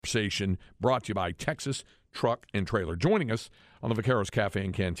conversation brought to you by Texas Truck and Trailer. Joining us on the Vaqueros Cafe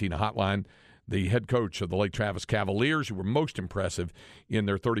and Cantina hotline, the head coach of the Lake Travis Cavaliers, who were most impressive in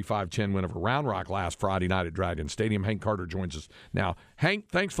their 35-10 win over Round Rock last Friday night at Dragon Stadium. Hank Carter joins us now. Hank,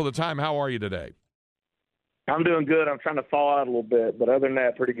 thanks for the time. How are you today? I'm doing good. I'm trying to thaw out a little bit, but other than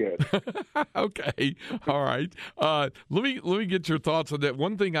that, pretty good. Okay. All right. Let me get your thoughts on that.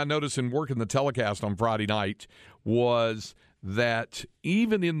 One thing I noticed in working the telecast on Friday night was that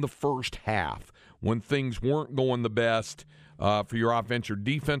even in the first half, when things weren't going the best for your offense, your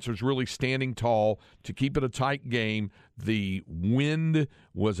defense was really standing tall to keep it a tight game. The wind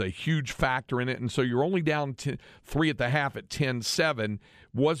was a huge factor in it, and so you're only down 3 at the half at 10-7.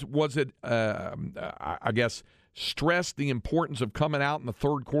 Was it, I guess, stress the importance of coming out in the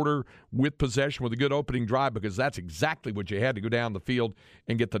third quarter with possession with a good opening drive, because that's exactly what you had to go down the field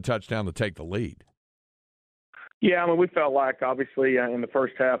and get the touchdown to take the lead? Yeah, I mean, we felt like, obviously, in the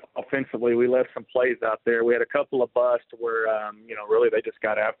first half, offensively, we left some plays out there. We had a couple of busts where, really they just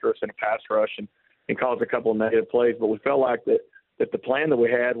got after us in a pass rush and caused a couple of negative plays. But we felt like that the plan that we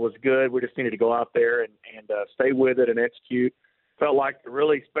had was good. We just needed to go out there and stay with it and execute. Felt like the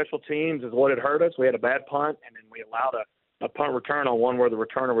really special teams is what had hurt us. We had a bad punt, and then we allowed a punt return on one where the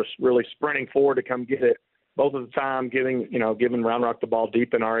returner was really sprinting forward to come get it both of the time, giving Round Rock the ball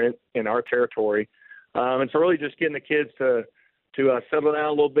deep in our territory. And so really just getting the kids to settle down a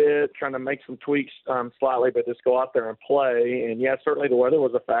little bit, trying to make some tweaks slightly, but just go out there and play. And, yeah, certainly the weather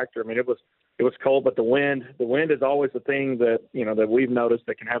was a factor. I mean, it was cold, but the wind is always the thing that, that we've noticed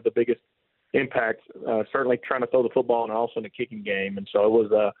that can have the biggest impact, certainly trying to throw the football and also in the kicking game. And so it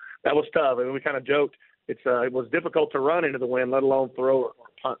was that was tough. I mean, we kind of joked it was difficult to run into the wind, let alone throw or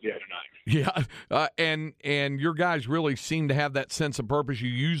punt the other night. Yeah, and your guys really seem to have that sense of purpose. You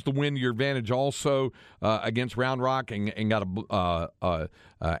used the wind to your advantage also against Round Rock and got a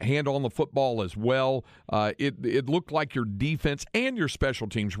hand on the football as well. It looked like your defense and your special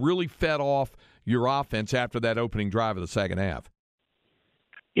teams really fed off your offense after that opening drive of the second half.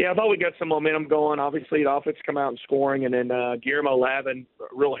 Yeah, I thought we got some momentum going. Obviously, the offense come out and scoring, and then Guillermo Lavin,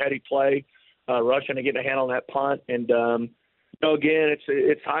 real heady play, rushing to get a hand on that punt. And, again,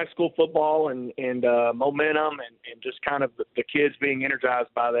 it's high school football and momentum and just kind of the kids being energized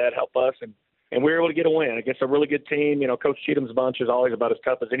by that help us. And we were able to get a win against a really good team. Coach Cheatham's bunch is always about as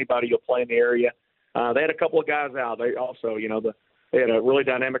tough as anybody you'll play in the area. They had a couple of guys out. They also, they had a really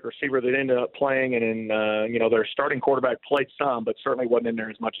dynamic receiver that ended up playing, and then, their starting quarterback played some, but certainly wasn't in there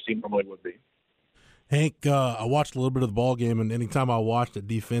as much as he normally would be. Hank, I watched a little bit of the ball game, and anytime I watched it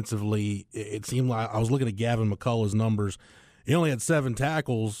defensively, it seemed like I was looking at Gavin McCullough's numbers. He only had 7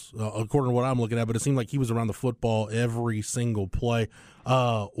 tackles, according to what I'm looking at, but it seemed like he was around the football every single play.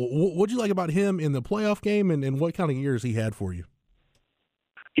 What'd you like about him in the playoff game, and what kind of years he had for you?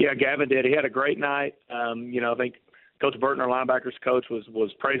 Yeah, Gavin did. He had a great night. I think Coach Burton, our linebackers coach,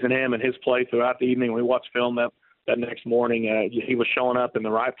 was praising him and his play throughout the evening. We watched film that next morning. He was showing up in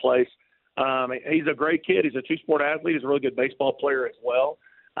the right place. He's a great kid. He's a two-sport athlete. He's a really good baseball player as well.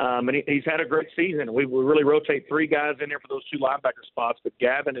 And he's had a great season. We really rotate 3 guys in there for those 2 linebacker spots. But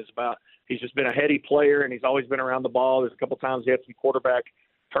Gavin he's just been a heady player, and he's always been around the ball. There's a couple times he had some quarterback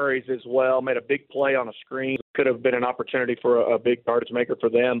hurries as well, made a big play on a screen. Could have been an opportunity for a big yardage maker for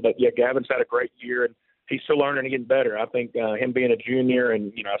them. But, yeah, Gavin's had a great year, and he's still learning and getting better. I think him being a junior,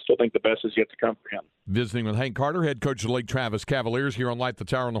 and, I still think the best is yet to come for him. Visiting with Hank Carter, head coach of the Lake Travis Cavaliers, here on Light the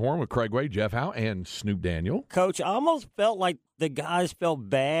Tower on the Horn with Craig Way, Jeff Howe, and Snoop Daniel. Coach, I almost felt like the guys felt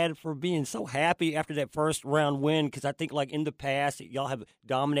bad for being so happy after that first round win, because I think, like, in the past, y'all have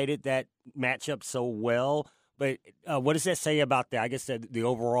dominated that matchup so well. But what does that say about that? I guess the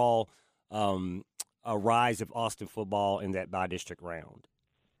overall rise of Austin football in that by-district round.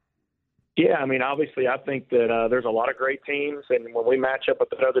 Yeah, I mean, obviously, I think that there's a lot of great teams, and when we match up with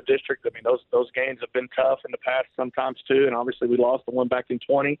that other district, I mean, those games have been tough in the past sometimes too, and obviously we lost the one back in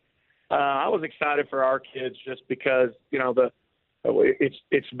 20. I was excited for our kids just because,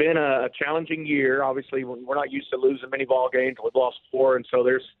 it's been a challenging year. Obviously, we're not used to losing many ball games. We've lost 4, and so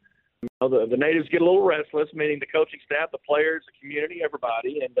there's the natives get a little restless, meaning the coaching staff, the players, the community,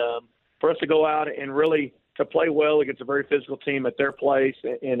 everybody, and for us to go out and really to play well against a very physical team at their place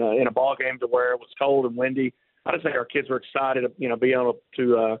in a ball game to where it was cold and windy. I just think our kids were excited to be able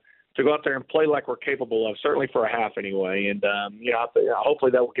to go out there and play like we're capable of, certainly for a half anyway. And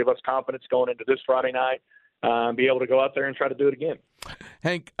hopefully that will give us confidence going into this Friday night, be able to go out there and try to do it again.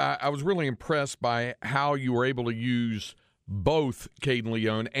 Hank, I was really impressed by how you were able to use both Caden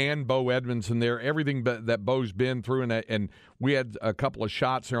Leone and Bo Edmondson there, everything that Bo's been through, and we had a couple of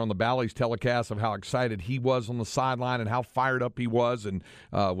shots there on the Bally's telecast of how excited he was on the sideline and how fired up he was, and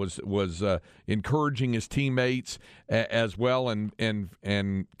was encouraging his teammates as well, and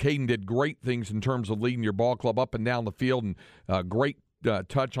Caden did great things in terms of leading your ball club up and down the field, and great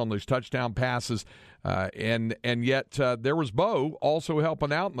touch on those touchdown passes, and yet there was Bo also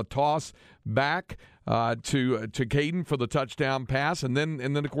helping out in the toss back to Caden for the touchdown pass, and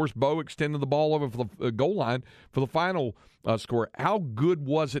then of course Bo extended the ball over for the goal line for the final score. How good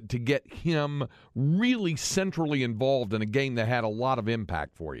was it to get him really centrally involved in a game that had a lot of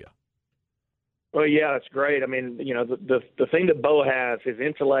impact for you? Well, yeah, that's great. I mean, you know, the thing that Bo has, his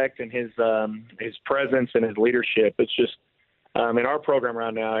intellect and his presence and his leadership. It's just in our program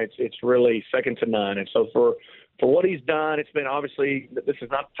right now, it's really second to none. And so for what he's done, it's been obviously this is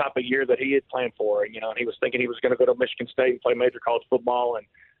not the type of year that he had planned for. You know, and he was thinking he was going to go to Michigan State and play major college football,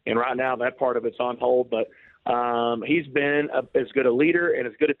 and right now that part of it's on hold. But he's been as good a leader and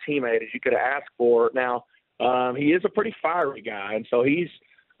as good a teammate as you could ask for. Now he is a pretty fiery guy, and so he's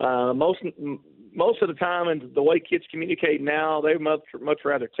most of the time, and the way kids communicate now, they much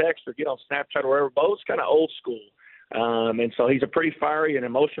rather text or get on Snapchat or wherever. Bo's kind of old school. And so he's a pretty fiery and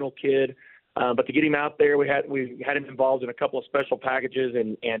emotional kid. But to get him out there, we had him involved in a couple of special packages,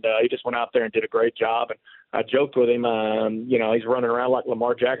 and he just went out there and did a great job. And I joked with him, you know, he's running around like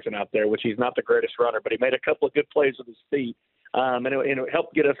Lamar Jackson out there, which he's not the greatest runner, but he made a couple of good plays with his feet, and it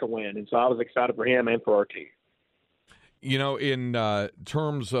helped get us a win. And so I was excited for him and for our team. You know, in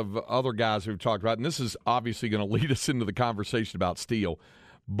terms of other guys we've talked about, and this is obviously going to lead us into the conversation about Steele,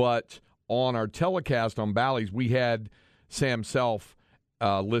 but on our telecast on Bally's, we had Sam Self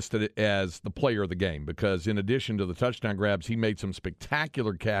listed as the player of the game because in addition to the touchdown grabs, he made some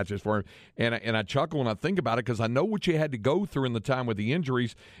spectacular catches for him. And I chuckle when I think about it because I know what you had to go through in the time with the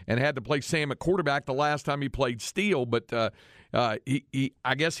injuries and had to play Sam at quarterback the last time he played Steele. But he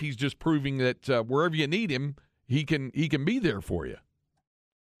I guess he's just proving that wherever you need him, he can be there for you.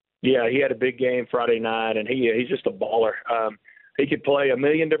 Yeah, he had a big game Friday night, and he's just a baller. He could play a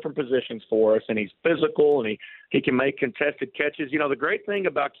million different positions for us, and he's physical, and he can make contested catches. You know, the great thing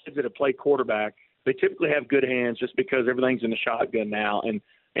about kids that have played quarterback, they typically have good hands just because everything's in the shotgun now. And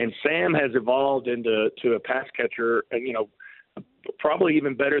Sam has evolved into a pass catcher, and, you know, probably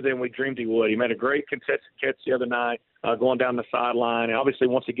even better than we dreamed he would. He made a great contested catch the other night going down the sideline. And obviously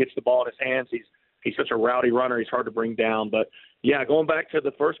once he gets the ball in his hands, he's such a rowdy runner, he's hard to bring down. But, yeah, going back to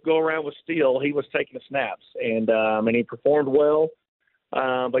the first go-around with Steele, he was taking the snaps, and he performed well.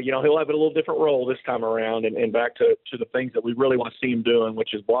 But, you know, he'll have a little different role this time around and back to the things that we really want to see him doing,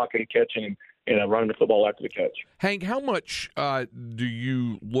 which is blocking, catching, and running the football after the catch. Hank, how much do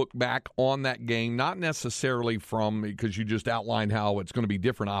you look back on that game, not necessarily from because you just outlined how it's going to be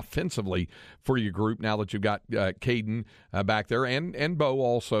different offensively for your group now that you've got Caden back there and Bo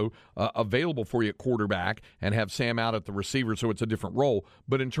also available for you at quarterback and have Sam out at the receiver, so it's a different role.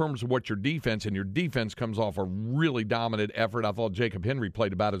 But in terms of what your defense comes off a really dominant effort. I thought Jacob Henry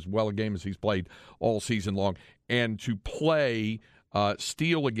played about as well a game as he's played all season long. And to play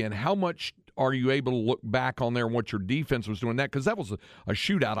Steele again, how much are you able to look back on there and what your defense was doing that? Because that was a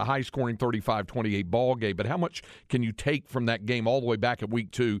shootout, a high-scoring 35-28 ball game. But how much can you take from that game all the way back at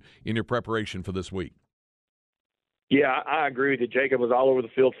week 2 in your preparation for this week? Yeah, I agree with you. Jacob was all over the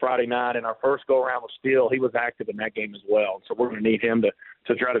field Friday night, and our first go-around with Steele, he was active in that game as well. So we're going to need him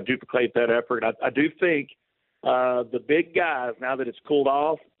to try to duplicate that effort. I do think the big guys, now that it's cooled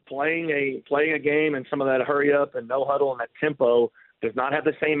off, playing a game and some of that hurry up and no huddle and that tempo does not have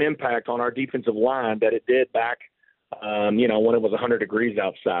the same impact on our defensive line that it did back, you know, when it was 100 degrees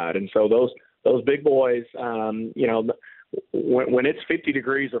outside. And so those big boys, you know, when it's 50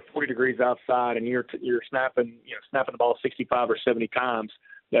 degrees or 40 degrees outside and you're snapping the ball 65 or 70 times,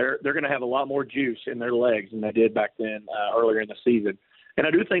 they're going to have a lot more juice in their legs than they did back then earlier in the season. And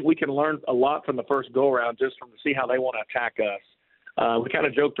I do think we can learn a lot from the first go-around just from to see how they want to attack us. We kind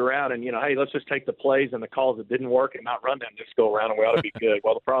of joked around and, you know, hey, let's just take the plays and the calls that didn't work and not run them, just go around and we ought to be good.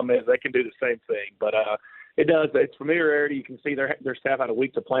 Well, the problem is they can do the same thing. But it does. It's familiarity. You can see their staff had a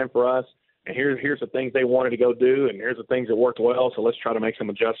week to plan for us. And here's the things they wanted to go do, and here's the things that worked well, so let's try to make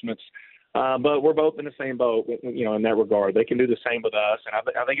some adjustments. But we're both in the same boat, you know, in that regard. They can do the same with us, and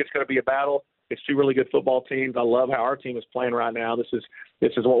I think it's going to be a battle. It's two really good football teams. I love how our team is playing right now. This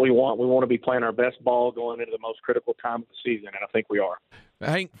is what we want. We want to be playing our best ball going into the most critical time of the season, and I think we are.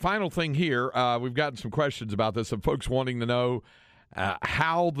 Hank, final thing here. We've gotten some questions about this of folks wanting to know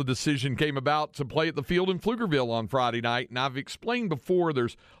how the decision came about to play at the field in Pflugerville on Friday night. And I've explained before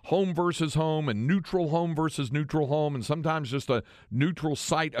there's home versus home and neutral home versus neutral home, and sometimes just a neutral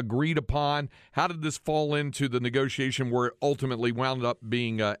site agreed upon. How did this fall into the negotiation where it ultimately wound up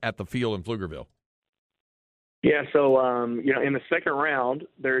being at the field in Pflugerville? Yeah, so, in the second round,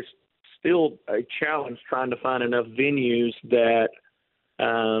 there's still a challenge trying to find enough venues that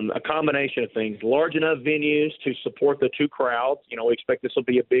a combination of things, large enough venues to support the two crowds. We expect this will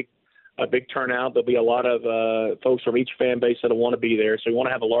be a big turnout. There'll be a lot of folks from each fan base that'll want to be there. So we want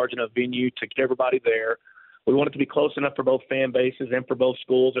to have a large enough venue to get everybody there. We want it to be close enough for both fan bases and for both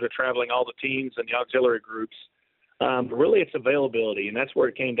schools that are traveling, all the teams and the auxiliary groups. But really, it's availability, and that's where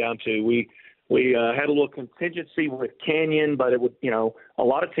it came down to. We had a little contingency with Canyon, but it would, a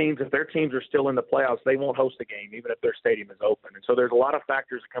lot of teams, if their teams are still in the playoffs, they won't host a game, even if their stadium is open. And so there's a lot of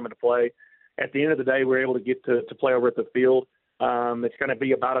factors that come into play. At the end of the day, we're able to get to play over at the field. It's going to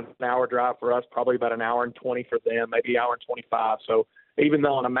be about an hour drive for us, probably about an hour and 20 for them, maybe an hour and 25. So even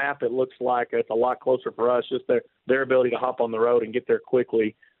though on a map it looks like it's a lot closer for us, just their ability to hop on the road and get there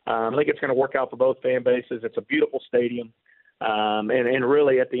quickly, I think it's going to work out for both fan bases. It's a beautiful stadium. And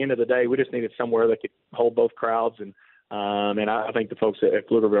really, at the end of the day, we just needed somewhere that could hold both crowds. And I think the folks at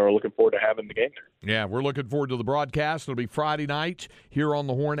Pflugerville are looking forward to having the game there. Yeah, we're looking forward to the broadcast. It'll be Friday night here on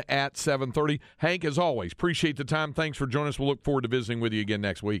the Horn at 7:30. Hank, as always, appreciate the time. Thanks for joining us. We'll look forward to visiting with you again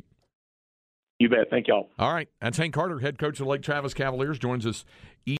next week. You bet. Thank y'all. All right. That's Hank Carter, head coach of the Lake Travis Cavaliers, joins us